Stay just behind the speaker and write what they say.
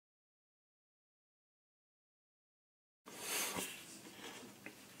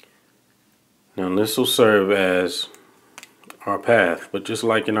Now this will serve as our path, but just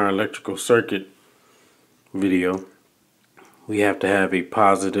like in our electrical circuit video, we have to have a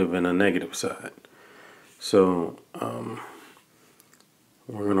positive and a negative side. So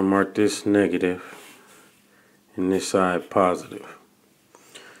we're going to mark this negative and this side positive.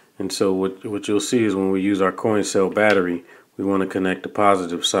 And so what you'll see is when we use our coin cell battery, we want to connect the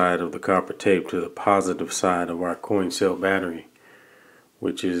positive side of the copper tape to the positive side of our coin cell battery,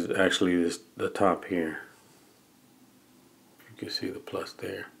 which is actually the top here. You can see the plus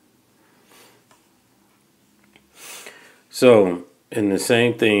there. So, and the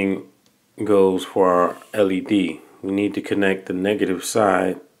same thing goes for our LED. We need to connect the negative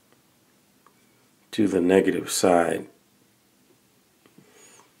side to the negative side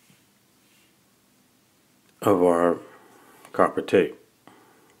of our copper tape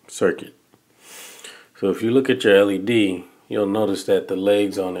circuit. So if you look at your LED, you'll notice that the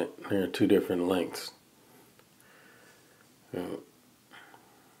legs on it are two different lengths.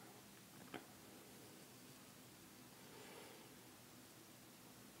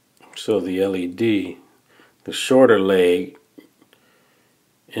 So the LED, the shorter leg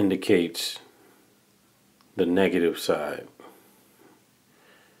indicates the negative side.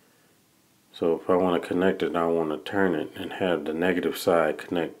 So if I want to connect it, I want to turn it and have the negative side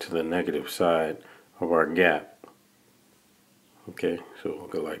connect to the negative side of our gap. Okay, so we'll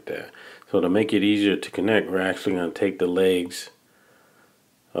go like that. So to make it easier to connect, we're actually going to take the legs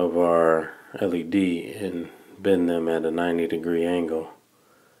of our LED and bend them at a 90-degree angle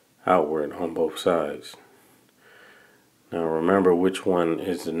outward on both sides. Now remember which one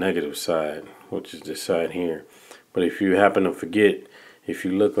is the negative side, which is this side here. But if you happen to forget, if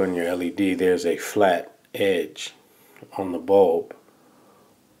you look on your LED, there's a flat edge on the bulb,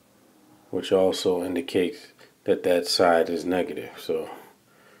 which also indicates that that side is negative. So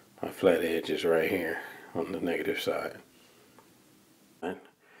my flat edge is right here on the negative side.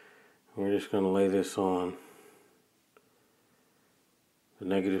 We're just going to lay this on the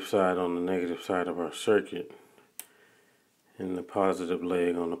negative side on the negative side of our circuit and the positive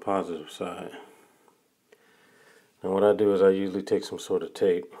leg on the positive side. Now what I do is I usually take some sort of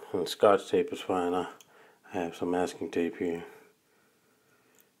tape, and Scotch tape is fine. I have some masking tape here.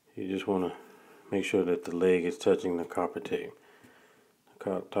 You just want to make sure that the leg is touching the copper tape,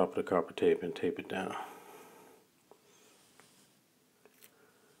 the top of the copper tape, and tape it down.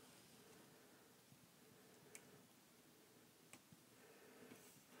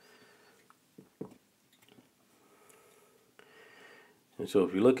 And so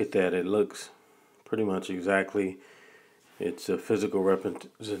if you look at that, it looks pretty much exactly, it's a physical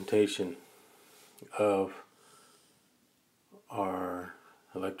representation of our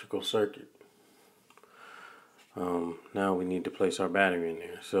electrical circuit. Now we need to place our battery in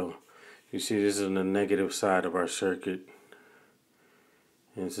there. So you see this is the negative side of our circuit,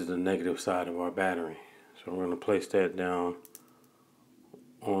 and this is the negative side of our battery. So we're going to place that down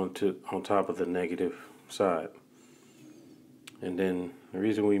on top of the negative side. And then the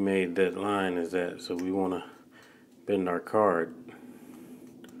reason we made that line is that so we want to bend our card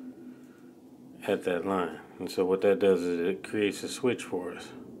at that line. And so what that does is it creates a switch for us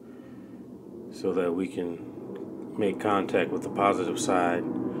so that we can make contact with the positive side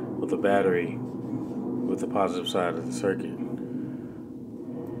with the battery with the positive side of the circuit.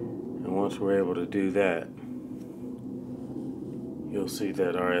 And once we're able to do that, you'll see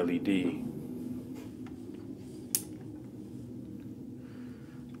that our LED,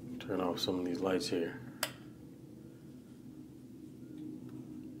 turn off some of these lights here.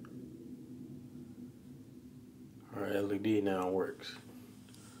 Our LED now works.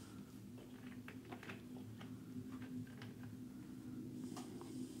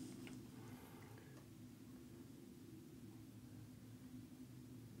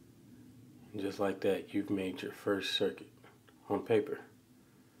 And just like that, you've made your first circuit on paper.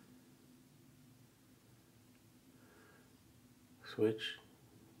 Switch.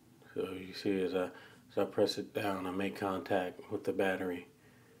 So you see as I press it down, I make contact with the battery.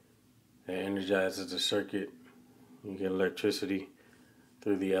 It energizes the circuit. You get electricity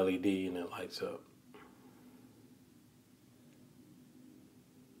through the LED and it lights up.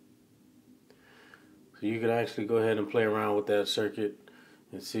 So you can actually go ahead and play around with that circuit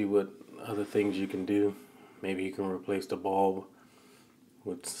and see what other things you can do. Maybe you can replace the bulb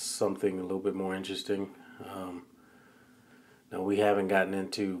with something a little bit more interesting. Now we haven't gotten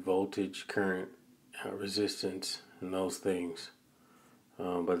into voltage, current, resistance, and those things.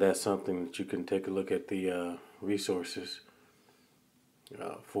 But that's something that you can take a look at the resources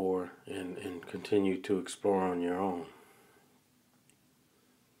for and continue to explore on your own.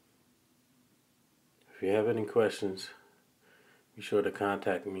 If you have any questions, be sure to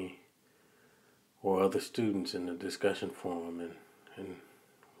contact me or other students in the discussion forum, and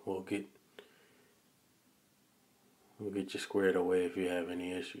we'll get you squared away if you have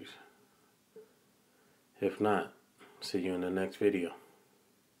any issues. If not, see you in the next video.